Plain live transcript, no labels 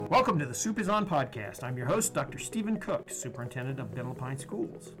Welcome to the Soup is On podcast. I'm your host, Dr. Stephen Cook, Superintendent of Bend La Pine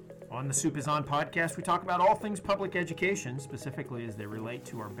Schools. On the Soup is On podcast, we talk about all things public education, specifically as they relate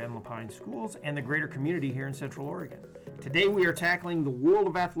to our Bend La Pine schools and the greater community here in Central Oregon. Today we are tackling the world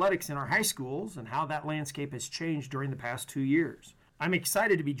of athletics in our high schools and how that landscape has changed during the past 2 years. I'm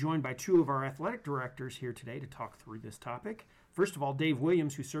excited to be joined by two of our athletic directors here today to talk through this topic. First of all, Dave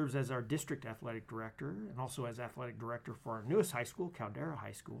Williams, who serves as our district athletic director and also as athletic director for our newest high school, Caldera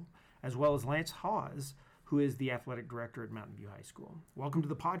High School, as well as Lance Hawes, who is the athletic director at Mountain View High School. Welcome to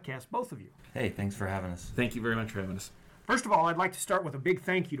the podcast, both of you. Hey, thanks for having us. Thank you very much for having us. First of all, I'd like to start with a big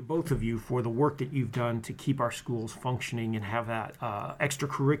thank you to both of you for the work that you've done to keep our schools functioning and have that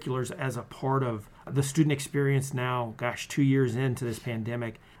extracurriculars as a part of the student experience now, 2 years into this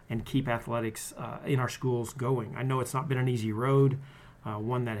pandemic, and keep athletics in our schools going. I know it's not been an easy road,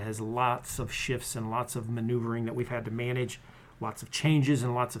 one that has lots of shifts and lots of maneuvering that we've had to manage, lots of changes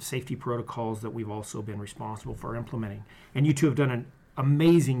and lots of safety protocols that we've also been responsible for implementing. And you two have done an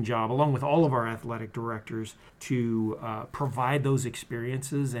amazing job, along with all of our athletic directors, to provide those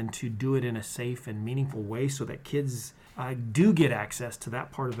experiences and to do it in a safe and meaningful way so that kids do get access to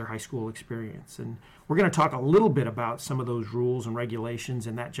that part of their high school experience. And we're going to talk a little bit about some of those rules and regulations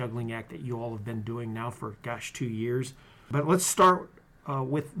and that juggling act that you all have been doing now for, 2 years. But let's start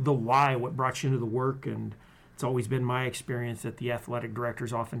with the why, what brought you into the work. And it's always been my experience that the athletic director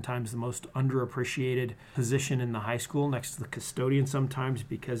is oftentimes the most underappreciated position in the high school, next to the custodian sometimes,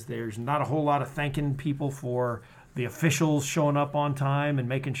 because there's not a whole lot of thanking people for the officials showing up on time and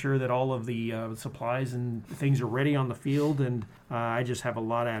making sure that all of the supplies and things are ready on the field. And I just have a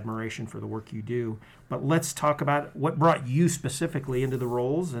lot of admiration for the work you do. But let's talk about what brought you specifically into the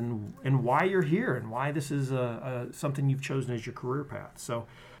roles and why you're here and why this is something you've chosen as your career path. So,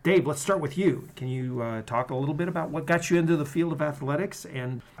 Dave, let's start with you. Can you talk a little bit about what got you into the field of athletics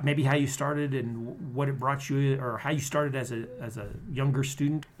and maybe how you started and what it brought you, or how you started as a younger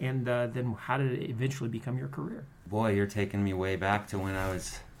student, and then how did it eventually become your career? Boy, you're taking me way back to when I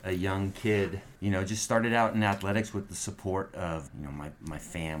was a young kid. Just started out in athletics with the support of, my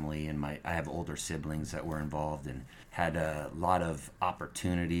family, and I have older siblings that were involved and had a lot of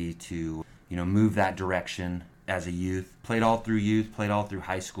opportunity to, move that direction as a youth. Played all through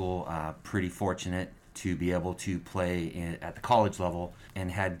high school. Pretty fortunate to be able to play at the college level,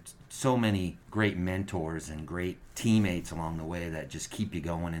 and had so many great mentors and great teammates along the way that just keep you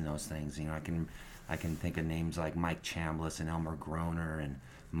going in those things. I can think of names like Mike Chambliss and Elmer Groner and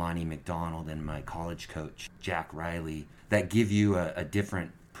Monty McDonald and my college coach, Jack Riley, that give you a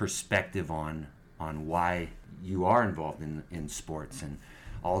different perspective on why you are involved in sports, and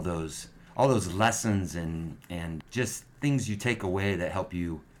all those lessons and just things you take away that help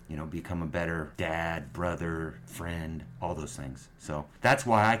you, become a better dad, brother, friend, all those things. So that's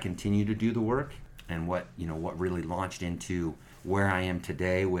why I continue to do the work, and what really launched into where I am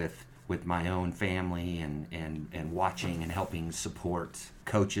today with my own family and watching and helping support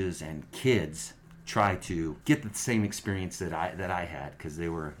coaches and kids try to get the same experience that I had, because they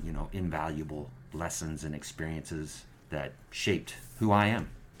were, invaluable lessons and experiences that shaped who I am.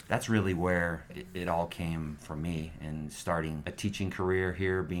 That's really where it all came for me, and starting a teaching career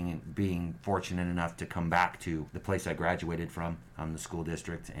here, being fortunate enough to come back to the place I graduated from, the school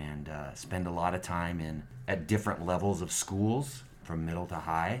district, and spend a lot of time at different levels of schools, from middle to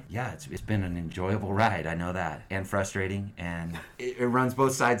high. Yeah, it's been an enjoyable ride, I know that, and frustrating, and it runs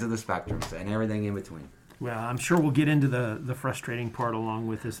both sides of the spectrum and everything in between. Well, I'm sure we'll get into the frustrating part along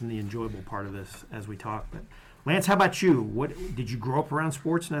with this and the enjoyable part of this as we talk. But Lance, how about you? What did you grow up around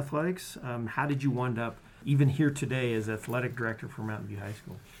sports and athletics? How did you wind up even here today as athletic director for Mountain View High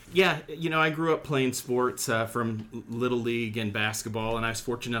School? Yeah, I grew up playing sports from Little League and basketball, and I was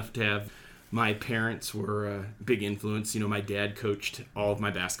fortunate enough to have my parents were a big influence. My dad coached all of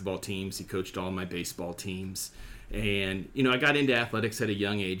my basketball teams. He coached all of my baseball teams. And, I got into athletics at a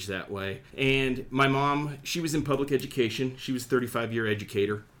young age that way. And my mom, she was in public education. She was a 35-year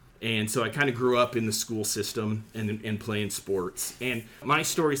educator. And so I kind of grew up in the school system and playing sports. And my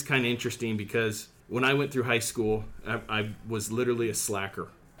story's kind of interesting because when I went through high school, I was literally a slacker.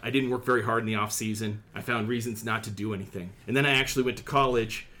 I didn't work very hard in the off season. I found reasons not to do anything. And then I actually went to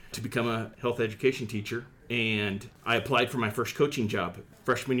college to become a health education teacher, and I applied for my first coaching job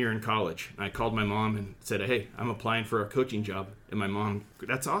freshman year in college. And I called my mom and said, "Hey, I'm applying for a coaching job." And my mom,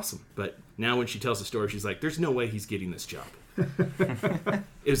 "That's awesome." But now when she tells the story, she's like, "There's no way he's getting this job."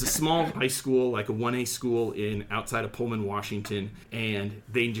 It was a small high school, like a 1A school outside of Pullman, Washington, and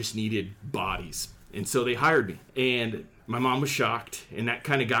they just needed bodies. And so they hired me. And my mom was shocked, and that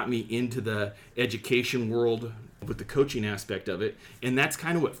kind of got me into the education world with the coaching aspect of it. And that's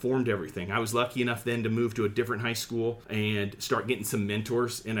kind of what formed everything. I was lucky enough then to move to a different high school and start getting some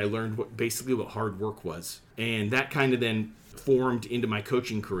mentors. And I learned basically what hard work was. And that kind of then formed into my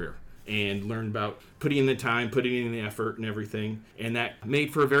coaching career, and learned about putting in the time, putting in the effort and everything. And that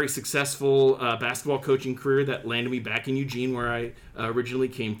made for a very successful basketball coaching career that landed me back in Eugene, where I originally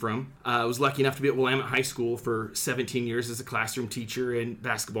came from. I was lucky enough to be at Willamette High School for 17 years as a classroom teacher and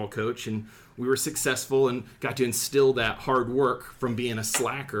basketball coach. And we were successful and got to instill that hard work from being a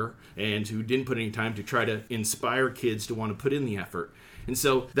slacker and who didn't put any time to try to inspire kids to want to put in the effort. And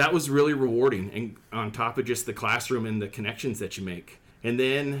so that was really rewarding, and on top of just the classroom and the connections that you make. And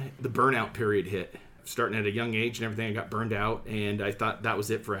then the burnout period hit. Starting at a young age and everything, I got burned out, and I thought that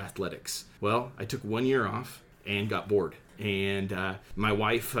was it for athletics. Well, I took 1 year off and got bored. And my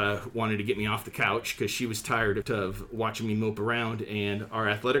wife wanted to get me off the couch because she was tired of watching me mope around. And our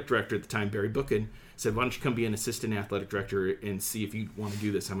athletic director at the time, Barry Bookin, said, "Why don't you come be an assistant athletic director and see if you want to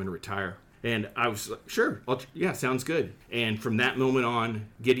do this? I'm going to retire." And I was like, "Sure, yeah, sounds good." And from that moment on,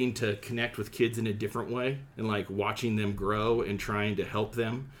 getting to connect with kids in a different way and like watching them grow and trying to help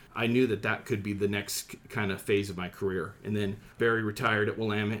them, I knew that could be the next kind of phase of my career. And then Barry retired at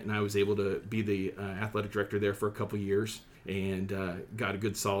Willamette, and I was able to be the athletic director there for a couple years, and got a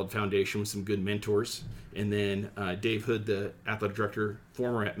good solid foundation with some good mentors. And then Dave Hood, the athletic director,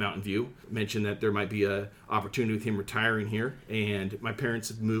 former at Mountain View, mentioned that there might be an opportunity with him retiring here. And my parents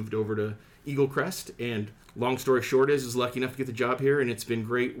have moved over to Eagle Crest, and long story short is, I was lucky enough to get the job here, and it's been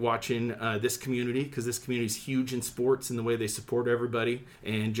great watching this community, because this community is huge in sports and the way they support everybody,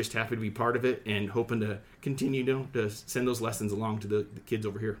 and just happy to be part of it and hoping to continue to send those lessons along to the kids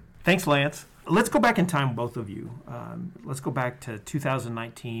over here. Thanks, Lance. Let's go back in time, both of you. Let's go back to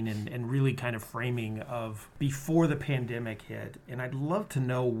 2019 and really kind of framing of before the pandemic hit. And I'd love to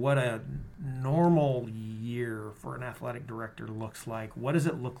know what a normal year for an athletic director looks like. What does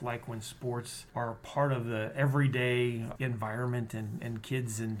it look like when sports are part of the everyday environment, and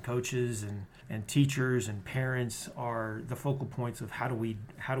kids and coaches and teachers and parents are the focal points of how do we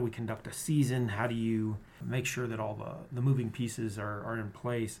conduct a season? How do you make sure that all the moving pieces are in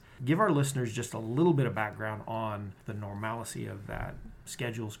place? Give our listeners just a little bit of background on the normalcy of that: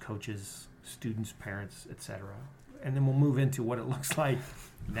 schedules, coaches, students, parents, etc. And then we'll move into what it looks like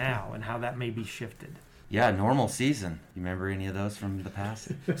now and how that may be shifted. Yeah, normal season. You remember any of those from the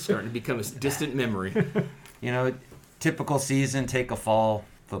past? Starting to become a distant memory. Typical season, take a fall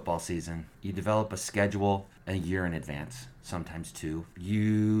football season. You develop a schedule a year in advance, sometimes two.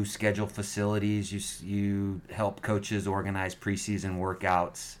 You schedule facilities, you help coaches organize preseason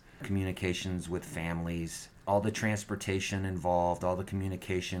workouts, communications with families, all the transportation involved, all the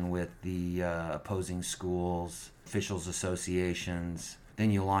communication with the opposing schools, officials associations.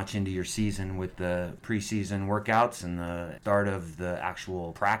 Then you launch into your season with the preseason workouts and the start of the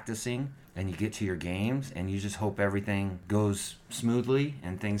actual practicing. And you get to your games, and you just hope everything goes smoothly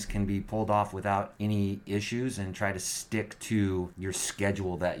and things can be pulled off without any issues, and try to stick to your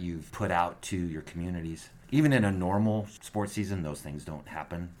schedule that you've put out to your communities. Even in a normal sports season, those things don't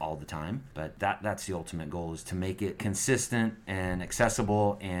happen all the time, but that's the ultimate goal, is to make it consistent and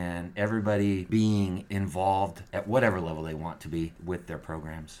accessible, and everybody being involved at whatever level they want to be with their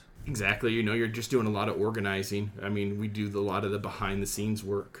programs. Exactly. You're just doing a lot of organizing. I mean, we do a lot of the behind-the-scenes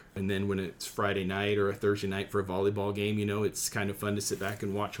work. And then when it's Friday night or a Thursday night for a volleyball game, it's kind of fun to sit back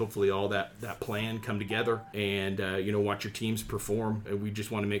and watch, hopefully, all that plan come together and, watch your teams perform. And we just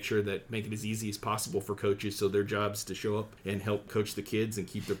want to make sure that make it as easy as possible for coaches, so their job's to show up and help coach the kids and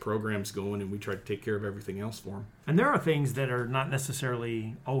keep their programs going, and we try to take care of everything else for them. And there are things that are not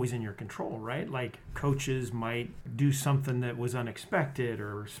necessarily always in your control, right? Like coaches might do something that was unexpected,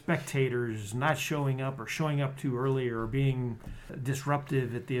 or spectators not showing up or showing up too early, or being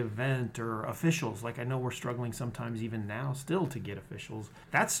disruptive at the event, or officials. Like I know we're struggling sometimes even now still to get officials.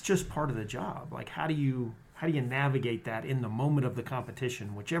 That's just part of the job. Like how do you navigate that in the moment of the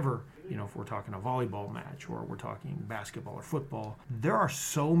competition, whichever, if we're talking a volleyball match or we're talking basketball or football, there are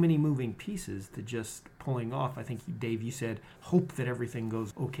so many moving pieces to just pulling off. I think, Dave, you said hope that everything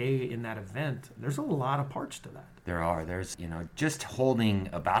goes okay in that event. There's a lot of parts to that. There's, just holding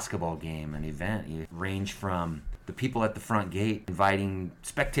a basketball game, an event, you range from the people at the front gate inviting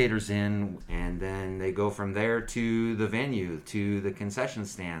spectators in, and then they go from there to the venue, to the concession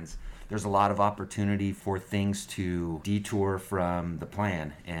stands. There's a lot of opportunity for things to detour from the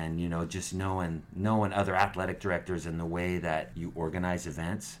plan, and just knowing other athletic directors and the way that you organize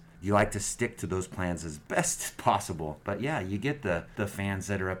events. you like to stick to those plans as best as possible. But yeah, you get the fans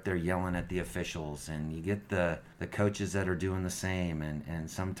that are up there yelling at the officials, and you get the coaches that are doing the same, and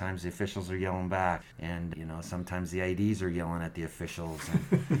sometimes the officials are yelling back, and sometimes the IDs are yelling at the officials,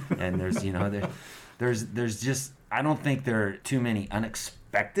 and there's there's just, I don't think there are too many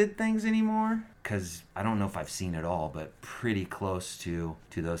unexpected things anymore, because I don't know if I've seen it all, but pretty close to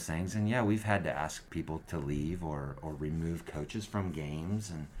those things. And yeah, we've had to ask people to leave or remove coaches from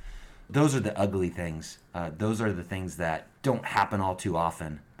games, and those are the ugly things. Those are the things that don't happen all too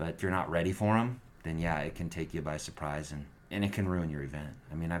often, but if you're not ready for them, then yeah, it can take you by surprise, and it can ruin your event.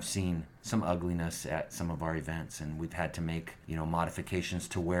 I mean, I've seen some ugliness at some of our events, and we've had to make modifications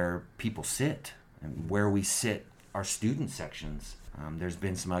to where people sit and where we sit our student sections. There's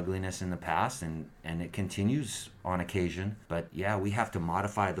been some ugliness in the past, and it continues on occasion. But yeah, we have to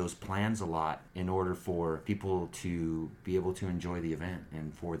modify those plans a lot in order for people to be able to enjoy the event,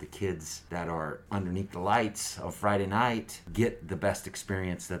 and for the kids that are underneath the lights of Friday night get the best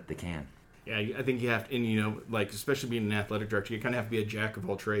experience that they can. Yeah, I think you have to, and especially being an athletic director, you kind of have to be a jack of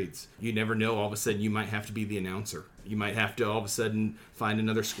all trades. You never know, all of a sudden you might have to be the announcer. You might have to all of a sudden find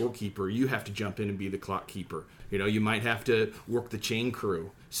another scorekeeper. You have to jump in and be the clock keeper. You might have to work the chain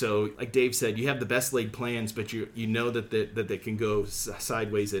crew. So like Dave said, you have the best laid plans, but you know that they can go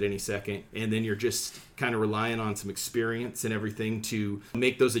sideways at any second. And then you're just kind of relying on some experience and everything to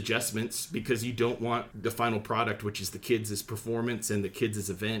make those adjustments, because you don't want the final product, which is the kids' performance and the kids'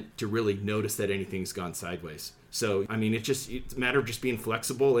 event, to really notice that anything's gone sideways. So, I mean, it's a matter of just being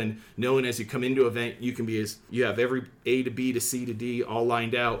flexible and knowing as you come into an event, you have every A to B to C to D all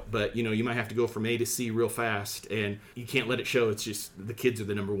lined out, but, you might have to go from A to C real fast, and you can't let it show. It's just the kids are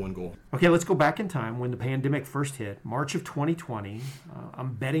the number one goal. Okay, let's go back in time when the pandemic first hit, March of 2020.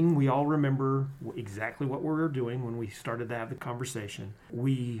 I'm betting we all remember exactly what we were doing when we started to have the conversation.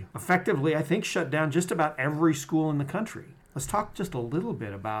 We effectively, I think, shut down just about every school in the country. Let's talk just a little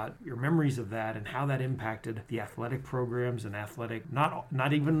bit about your memories of that and how that impacted the athletic programs and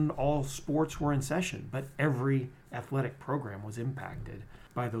not even all sports were in session, but every athletic program was impacted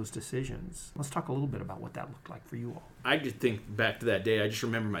by those decisions. Let's talk a little bit about what that looked like for you all. I just think back to that day. I just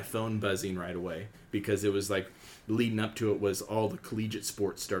remember my phone buzzing right away, because it was like leading up to it was all the collegiate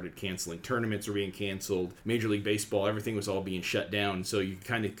sports started canceling. Tournaments were being canceled. Major League Baseball, everything was all being shut down. So you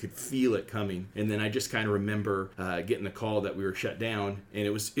kind of could feel it coming. And then I just kind of remember getting the call that we were shut down. And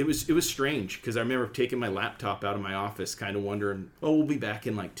it was strange, because I remember taking my laptop out of my office, kind of wondering, we'll be back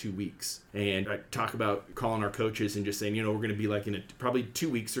in like 2 weeks. And I talk about calling our coaches and just saying, we're going to be like in probably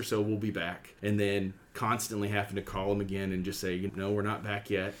 2 weeks or so, we'll be back. And then constantly having to call them again and just say, we're not back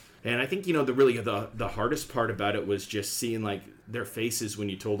yet. And I think, the hardest part about it was just seeing like their faces when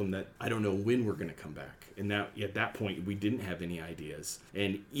you told them that I don't know when we're going to come back. And that at that point, we didn't have any ideas.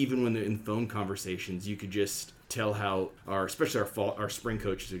 And even when they're in phone conversations, you could just tell how especially our spring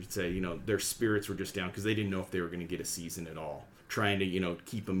coaches would say, their spirits were just down, because they didn't know if they were going to get a season at all. Trying to,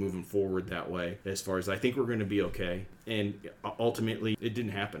 keep them moving forward that way, as far as I think we're going to be okay. And ultimately, it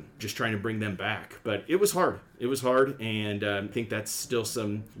didn't happen. Just trying to bring them back. But it was hard. And I think that's still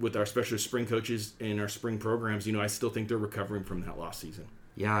some, with our special spring coaches and our spring programs, I still think they're recovering from that lost season.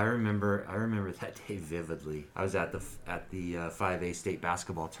 Yeah, I remember that day vividly. I was at the 5A state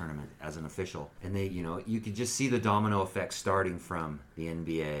basketball tournament as an official, and they, you could just see the domino effect starting from the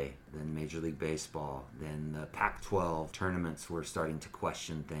NBA, then Major League Baseball, then the Pac-12 tournaments were starting to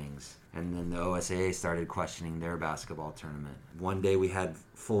question things, and then the OSAA started questioning their basketball tournament. One day we had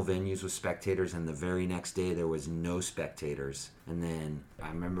full venues with spectators, and the very next day there was no spectators. And then I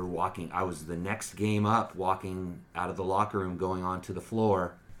remember I was the next game up, walking out of the locker room, going onto the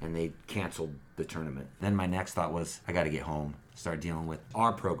floor, and they canceled the tournament. Then my next thought was, I got to get home, start dealing with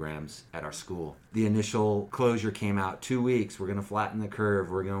our programs at our school. The initial closure came out 2 weeks. We're going to flatten the curve.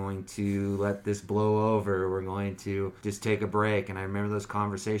 We're going to let this blow over. We're going to just take a break. And I remember those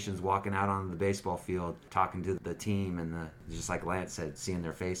conversations, walking out on the baseball field, talking to the team, and just like Lance said, seeing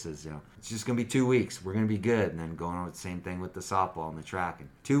their faces, it's just going to be 2 weeks. We're going to be good. And then going on with the same thing with the softball and the track. And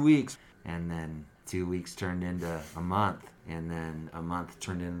 2 weeks. And then 2 weeks turned into a month. And then a month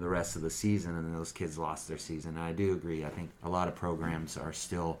turned into the rest of the season, and those kids lost their season. And I do agree. I think a lot of programs are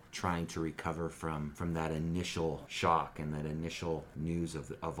still trying to recover from that initial shock and that initial news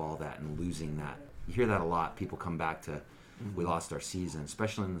of all that and losing that. You hear that a lot. People come back to, we lost our season,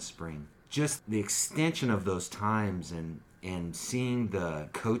 especially in the spring. Just the extension of those times and seeing the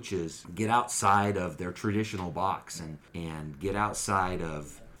coaches get outside of their traditional box and get outside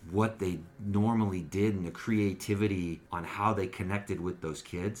of what they normally did and the creativity on how they connected with those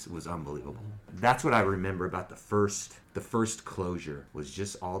kids was unbelievable. That's what I remember about the first closure, was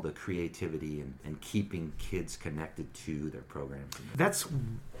just all the creativity and keeping kids connected to their programs. That's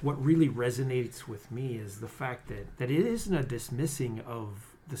what really resonates with me, is the fact that it isn't a dismissing of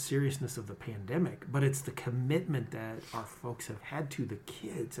the seriousness of the pandemic, but it's the commitment that our folks have had to the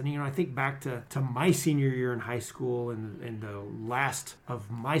kids. And, I think back to my senior year in high school and the last of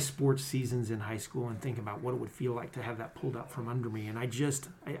my sports seasons in high school, and think about what it would feel like to have that pulled out from under me. And I just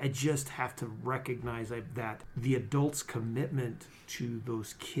have to recognize that the adults' commitment to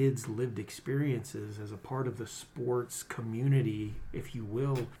those kids' lived experiences as a part of the sports community, if you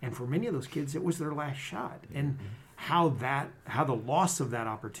will. And for many of those kids, it was their last shot. And how the loss of that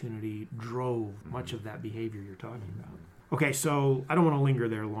opportunity drove much of that behavior you're talking about. Okay, so I don't want to linger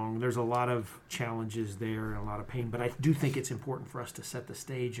there long. There's a lot of challenges there and a lot of pain, but I do think it's important for us to set the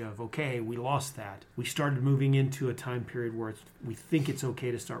stage of, okay, we lost that. We started moving into a time period where we think it's okay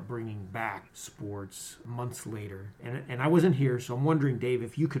to start bringing back sports months later. And I wasn't here, so I'm wondering, Dave,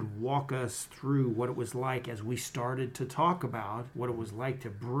 if you could walk us through what it was like as we started to talk about what it was like to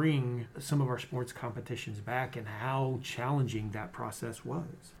bring some of our sports competitions back and how challenging that process was.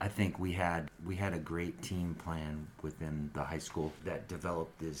 I think we had a great team plan within the high school that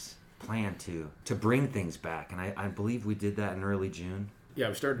developed this plan to bring things back, and I believe we did that in early June. Yeah,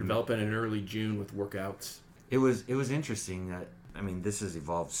 we started developing in early June with workouts. It was interesting that, this has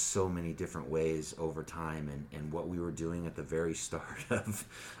evolved so many different ways over time, and what we were doing at the very start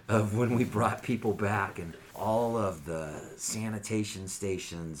of when we brought people back, and all of the sanitation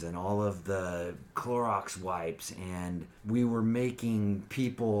stations and all of the Clorox wipes, and we were making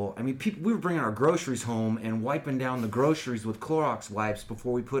people, we were bringing our groceries home and wiping down the groceries with Clorox wipes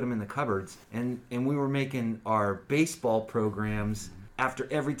before we put them in the cupboards, and we were making our baseball programs, after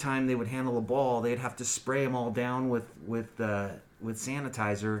every time they would handle a ball, they'd have to spray them all down with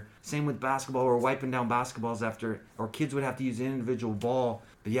sanitizer. Same with basketball. We're wiping down basketballs after, or kids would have to use an individual ball.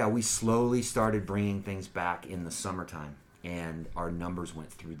 But yeah, we slowly started bringing things back in the summertime, and our numbers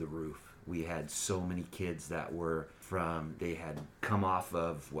went through the roof. We had so many kids that they had come off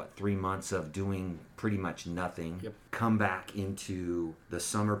of 3 months of doing pretty much nothing, come back into the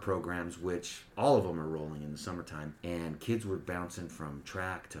summer programs, which all of them are rolling in the summertime, and kids were bouncing from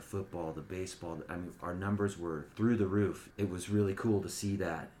track to football to baseball. Our numbers were through the roof. It was really cool to see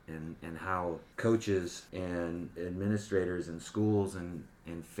that, and how coaches and administrators and schools and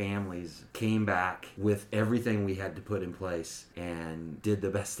families came back with everything we had to put in place and did the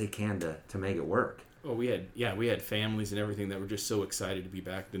best they can to make it work. Oh, we had families and everything that were just so excited to be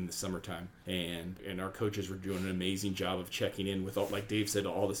back in the summertime, and our coaches were doing an amazing job of checking in with all, like Dave said,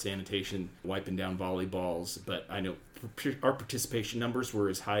 all the sanitation, wiping down volleyballs. But I know our participation numbers were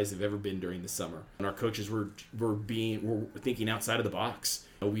as high as they've ever been during the summer, and our coaches were thinking outside of the box.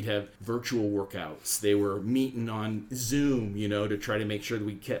 We'd have virtual workouts. They were meeting on Zoom, to try to make sure that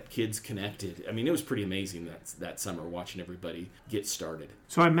we kept kids connected. It was pretty amazing that summer, watching everybody get started.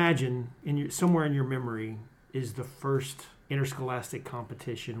 So I imagine somewhere in your memory is the first interscholastic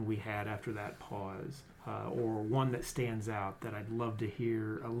competition we had after that pause, or one that stands out that I'd love to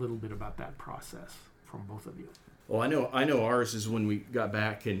hear a little bit about that process from both of you. Well, I know ours is when we got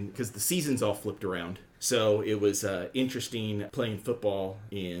back, and because the seasons all flipped around. So it was interesting playing football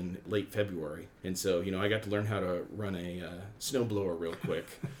in late February. And so, I got to learn how to run a snowblower real quick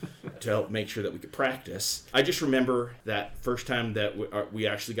to help make sure that we could practice. I just remember that first time that we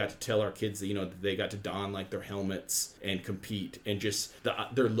actually got to tell our kids that, that they got to don their helmets and compete, and just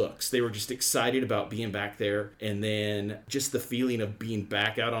their looks. They were just excited about being back there. And then just the feeling of being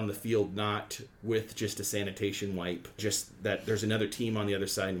back out on the field, not with just a sanitation wipe, just that there's another team on the other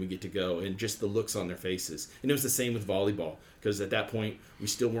side and we get to go, and just the looks on their faces. And it was the same with volleyball, because at that point we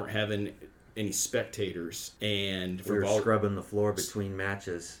still weren't having any spectators, and we were scrubbing the floor between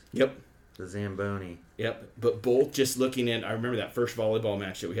matches. Yep. The Zamboni. Yep. But both just looking in, I remember that first volleyball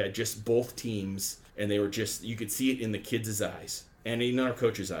match that we had, just both teams, and they were just, you could see it in the kids' eyes and in our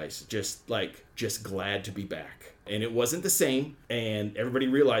coaches' eyes, just glad to be back. And it wasn't the same, and everybody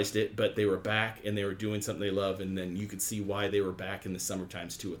realized it, but they were back and they were doing something they love, and then you could see why they were back in the summer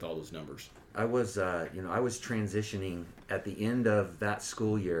times too with all those numbers. I was transitioning at the end of that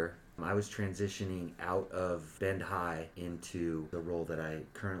school year. I was transitioning out of Bend High into the role that I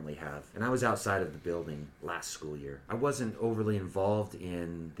currently have. And I was outside of the building last school year. I wasn't overly involved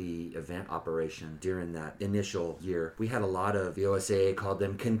in the event operation during that initial year. We had a lot of, the OSAA called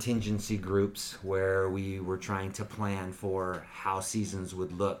them contingency groups, where we were trying to plan for how seasons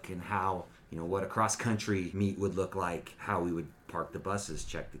would look and how what a cross-country meet would look like, how we would park the buses,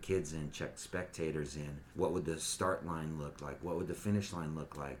 check the kids in, check the spectators in, what would the start line look like, what would the finish line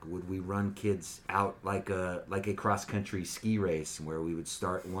look like, would we run kids out like a cross-country ski race where we would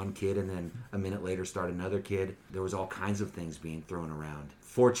start one kid and then a minute later start another kid. There was all kinds of things being thrown around.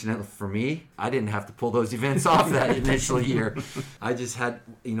 Fortunately for me, I didn't have to pull those events off that initial year. I just had,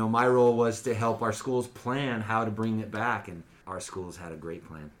 my role was to help our schools plan how to bring it back, and our schools had a great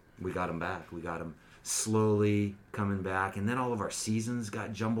plan. We got them back. We got them slowly coming back, and then all of our seasons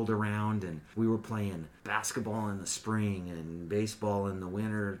got jumbled around, and we were playing basketball in the spring and baseball in the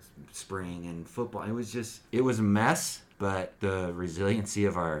winter, spring, and football. It was a mess, but the resiliency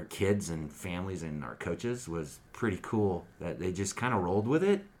of our kids and families and our coaches was pretty cool, that they just kind of rolled with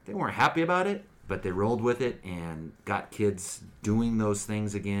it. They weren't happy about it, but they rolled with it and got kids doing those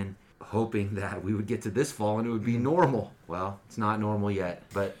things again, hoping that we would get to this fall and it would be normal. Well, it's not normal yet,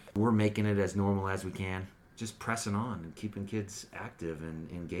 but we're making it as normal as we can. Just pressing on and keeping kids active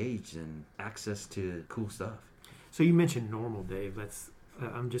and engaged and access to cool stuff. So you mentioned normal, Dave.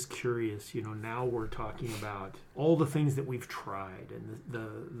 I'm just curious, now we're talking about all the things that we've tried and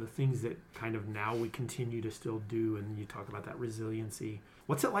the things that kind of now we continue to still do, and you talk about that resiliency.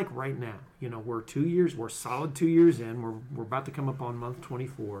 What's it like right now? We're solid 2 years in. We're about to come up on month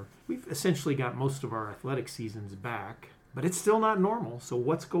 24. We've essentially got most of our athletic seasons back, but it's still not normal. So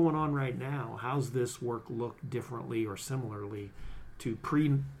what's going on right now? How's this work look differently or similarly to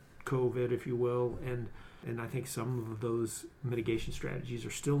pre-COVID, if you will? And I think some of those mitigation strategies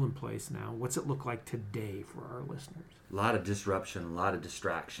are still in place now. What's it look like today for our listeners? A lot of disruption, a lot of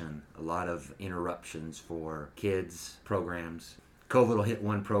distraction, a lot of interruptions for kids, programs. COVID will hit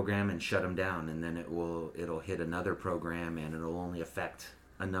one program and shut them down, and then it'll hit another program and it'll only affect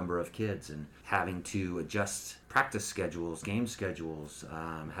a number of kids, and having to adjust practice schedules, game schedules,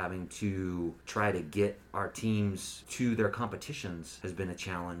 having to try to get our teams to their competitions has been a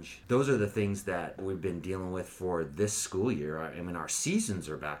challenge. Those are the things that we've been dealing with for this school year. I mean, our seasons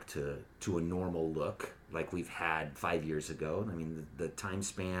are back to a normal look like we've had 5 years ago. I mean, the time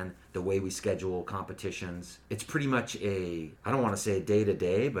span, the way we schedule competitions, it's pretty much I don't want to say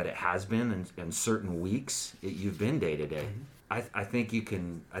day-to-day, but it has been in certain weeks. You've been day-to-day. I think you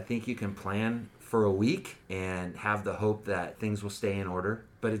can plan for a week and have the hope that things will stay in order.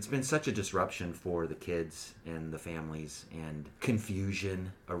 But it's been such a disruption for the kids and the families, and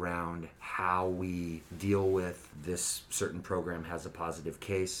confusion around how we deal with this certain program has a positive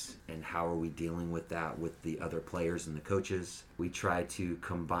case, and how are we dealing with that with the other players and the coaches. We try to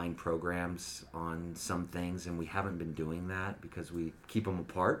combine programs on some things, and we haven't been doing that because we keep them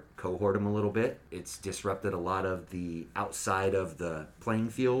apart, cohort them a little bit. It's disrupted a lot of the outside of the playing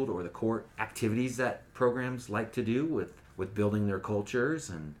field or the court activities that programs like to do with building their cultures,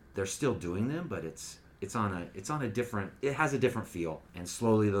 and they're still doing them, but it has a different feel, and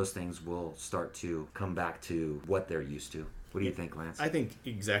slowly those things will start to come back to what they're used to. What do you think, Lance? I think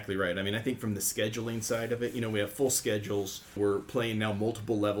exactly right. I mean, I think from the scheduling side of it, we have full schedules. We're playing now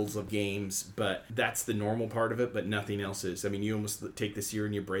multiple levels of games, but that's the normal part of it, but nothing else is. I mean, you almost take this year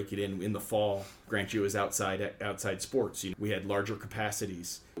and you break it in the fall. Grant you, as outside sports. We had larger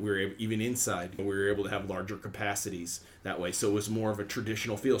capacities. We were even inside. We were able to have larger capacities that way. So it was more of a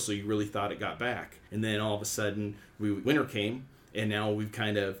traditional feel. So you really thought it got back. And then all of a sudden, winter came. And now we've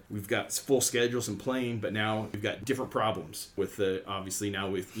got full schedules and playing, but now we've got different problems with obviously now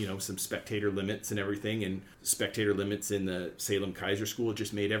with some spectator limits and everything, and spectator limits in the Salem Kaiser School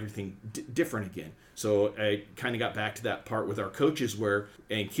just made everything different again. So I kind of got back to that part with our coaches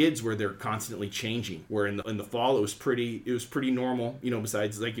and kids where they're constantly changing. Where in the fall it was pretty normal,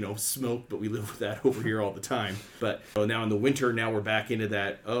 besides smoke, but we live with that over here all the time. But now in the winter, now we're back into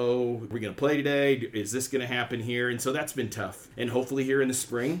that. Oh, we're gonna play today? Is this gonna happen here? And so that's been tough. And hopefully here in the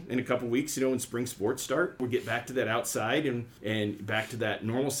spring, in a couple weeks, when spring sports start, we'll get back to that outside and back to that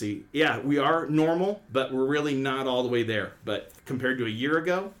normalcy. Yeah, we are normal, but we're really not all the way there. But compared to a year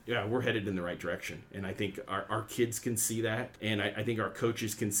ago, yeah, we're headed in the right direction. And I think our kids can see that, and I think our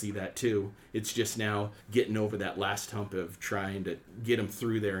coaches can see that too. It's just now getting over that last hump of trying to get them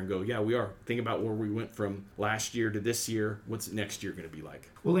through there and go, yeah, we are. Think about where we went from last year to this year. What's next year going to be like?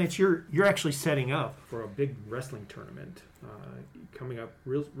 Well, Lance, you're actually setting up for a big wrestling tournament coming up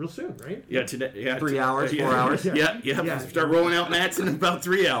real soon, right? Yeah, today. Yeah, 3 hours, 4 hours. Yeah. Start rolling out mats in about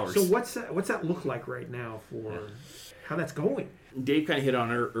 3 hours. So what's that look like right now for how that's going? Dave kind of hit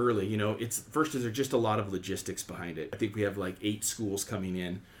on it early. It's there's just a lot of logistics behind it. I think we have like 8 schools coming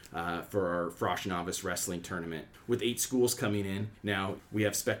in for our Frosh Novice Wrestling Tournament. With 8 schools coming in, now we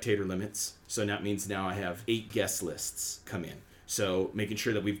have spectator limits. So that means now I have 8 guest lists come in. So making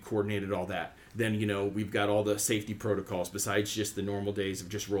sure that we've coordinated all that. Then, we've got all the safety protocols besides just the normal days of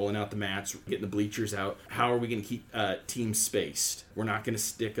just rolling out the mats, getting the bleachers out. How are we going to keep teams spaced? We're not going to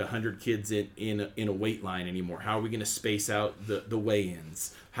stick 100 kids in a weight line anymore. How are we going to space out the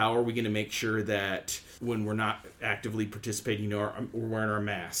weigh-ins? How are we going to make sure that when we're not actively participating, we're wearing our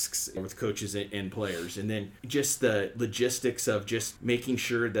masks with coaches and players? And then just the logistics of just making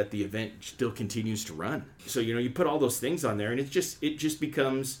sure that the event still continues to run. So, you put all those things on there, and it just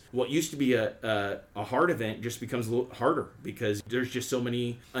becomes what used to be a hard event just becomes a little harder because there's just so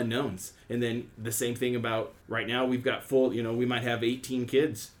many unknowns. And then the same thing about right now, we've got we might have 18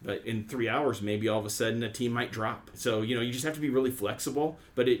 kids, but in 3 hours, maybe all of a sudden a team might drop. So, you just have to be really flexible,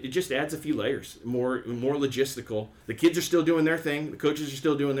 but it just adds a few layers, more logistical. The kids are still doing their thing. The coaches are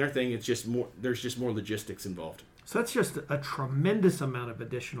still doing their thing. It's just there's just more logistics involved. So that's just a tremendous amount of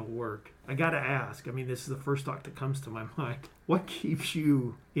additional work. I got to ask, this is the first thought that comes to my mind. What keeps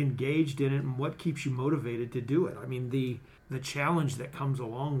you engaged in it, and what keeps you motivated to do it? The challenge that comes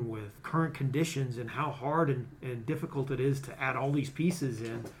along with current conditions and how hard and difficult it is to add all these pieces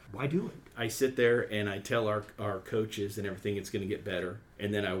in. Why do it? I sit there and I tell our coaches and everything it's going to get better.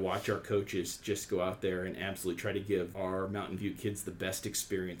 And then I watch our coaches just go out there and absolutely try to give our Mountain View kids the best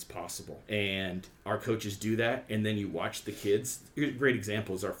experience possible. And our coaches do that. And then you watch the kids. Here's a great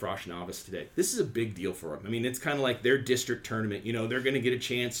example is our Frosh Novice today. This is a big deal for them. It's kind of like their district tournament. They're going to get a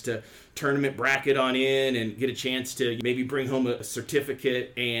chance to tournament bracket on in and get a chance to maybe bring home a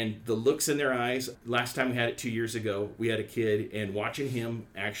certificate. And the looks in their eyes, last time we had it 2 years ago, we had a kid, and watching him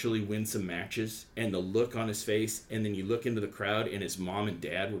actually win some matches and the look on his face, and then you look into the crowd and his mom and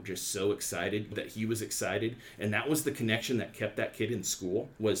dad were just so excited that he was excited, and that was the connection that kept that kid in school,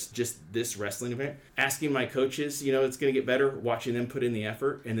 was just this wrestling event. Asking my coaches, it's going to get better, watching them put in the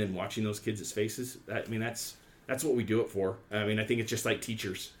effort, and then watching those kids' faces. That's what we do it for. I think it's just like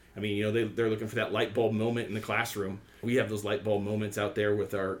teachers. They're looking for that light bulb moment in the classroom. We have those light bulb moments out there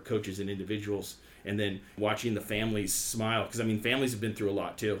with our coaches and individuals, and then watching the families smile, because families have been through a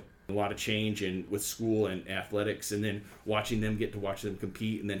lot too. A lot of change and with school and athletics, and then watch them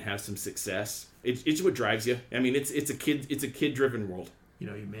compete and then have some success. It's what drives you. It's a kid driven world. You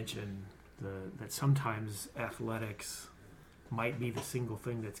mentioned that sometimes athletics might be the single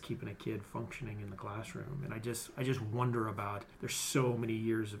thing that's keeping a kid functioning in the classroom. And I just wonder about, there's so many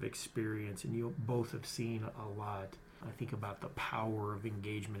years of experience, and you both have seen a lot. I think about the power of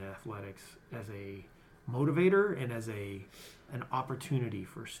engagement in athletics as a motivator and as an opportunity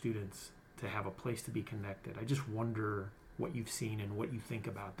for students to have a place to be connected. I just wonder what you've seen and what you think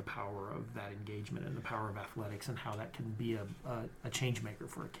about the power of that engagement and the power of athletics and how that can be a change maker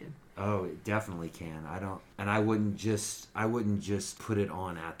for a kid. Oh, it definitely can. I wouldn't just put it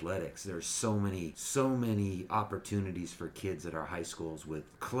on athletics. There's so many opportunities for kids at our high schools with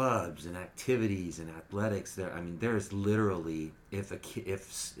clubs and activities and athletics. There's literally,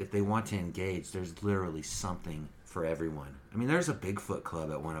 if they want to engage, there's literally something for everyone. There's a Bigfoot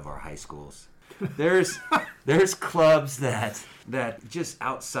club at one of our high schools. There's clubs that just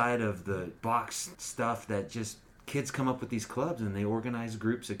outside of the box stuff, that just kids come up with these clubs and they organize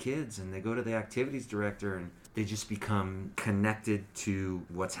groups of kids and they go to the activities director and they just become connected to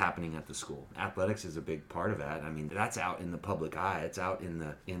what's happening at the school. Athletics is a big part of that. That's out in the public eye. It's out in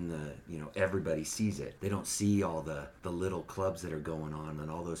the everybody sees it. They don't see all the little clubs that are going on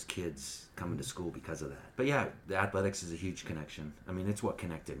and all those kids coming to school because of that. But yeah, the athletics is a huge connection. It's what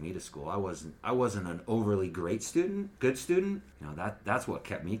connected me to school. I wasn't an overly good student. That's what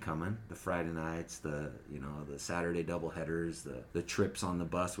kept me coming. The Friday nights, the Saturday doubleheaders, the trips on the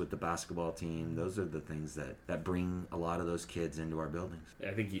bus with the basketball team. Those are the things that bring a lot of those kids into our buildings.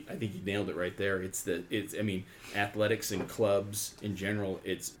 I think you nailed it right there. Athletics and clubs in general,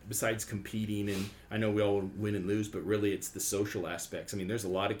 it's besides competing, and I know we all win and lose, but really it's the social aspects. There's a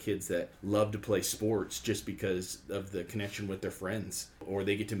lot of kids that love to play sports just because of the connection with their friends, or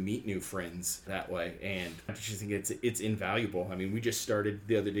they get to meet new friends that way, and I just think it's invaluable. We just started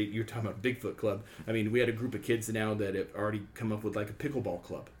the other day, you were talking about Bigfoot Club. We had a group of kids now that have already come up with like a pickleball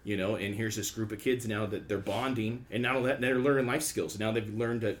club, and here's this group of kids now that they're bonding, and not only that, they're learning life skills. Now they've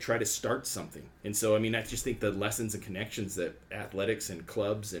learned to try to start something. And so, I just think the lessons and connections that athletics and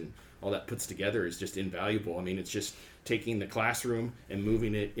clubs and all that puts together is just invaluable. It's just taking the classroom and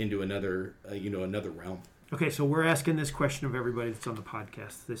moving it into another realm. Okay, so we're asking this question of everybody that's on the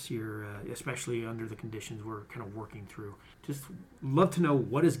podcast this year, especially under the conditions we're kind of working through. Just love to know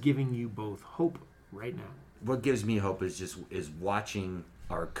what is giving you both hope right now. what gives me hope is watching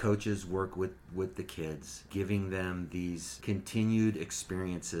our coaches work with the kids, giving them these continued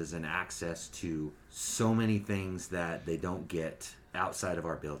experiences and access to so many things that they don't get outside of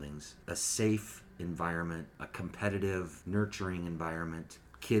our buildings. A safe environment, a competitive, nurturing environment.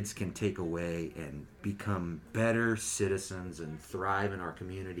 Kids can take away and become better citizens and thrive in our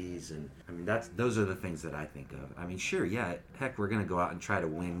communities. And I mean, those are the things that I think of. I mean, sure, yeah, heck, we're going to go out and try to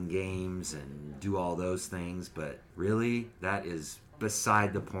win games and do all those things, but really, that is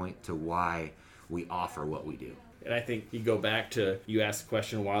beside the point to why we offer what we do. And I think you go back to, you asked a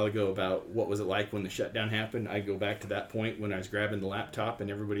question a while ago about what was it like when the shutdown happened. I go back to that point when I was grabbing the laptop and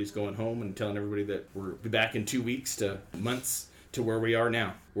everybody's going home and telling everybody that we'll be back in 2 weeks to months to where we are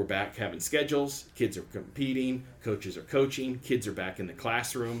now. We're back having schedules, kids are competing, coaches are coaching, kids are back in the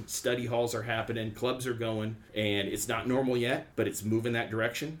classroom, study halls are happening, clubs are going, and it's not normal yet, but it's moving that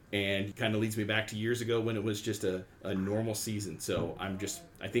direction, and it kind of leads me back to years ago when it was just a normal season. So I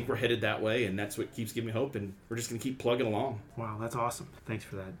think we're headed that way, and that's what keeps giving me hope, and we're just going to keep plugging along. Wow, that's awesome. Thanks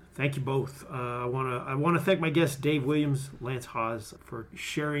for that. Thank you both. I want to thank my guests, Dave Williams, Lance Haas, for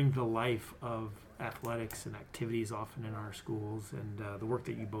sharing the life of athletics and activities often in our schools, and the work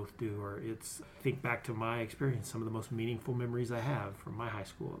that you both do. Think back to my experience. Some of the most meaningful memories I have from my high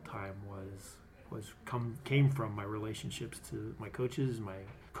school time came from my relationships to my coaches, my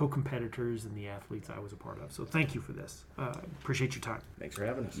co-competitors, and the athletes I was a part of. So thank you for this. Appreciate your time. Thanks for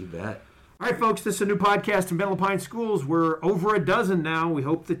having us. You bet. All right, folks, this is a new podcast in Bentall Pines Schools. We're over a dozen now. We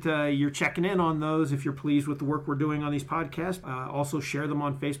hope that you're checking in on those if you're pleased with the work we're doing on these podcasts. Also, share them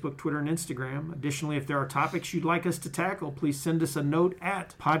on Facebook, Twitter, and Instagram. Additionally, if there are topics you'd like us to tackle, please send us a note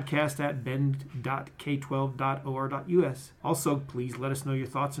at podcast@bend.k12.or.us. Also, please let us know your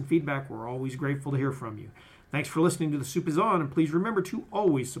thoughts and feedback. We're always grateful to hear from you. Thanks for listening to The Soup is On, and please remember to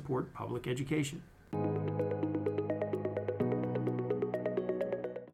always support public education.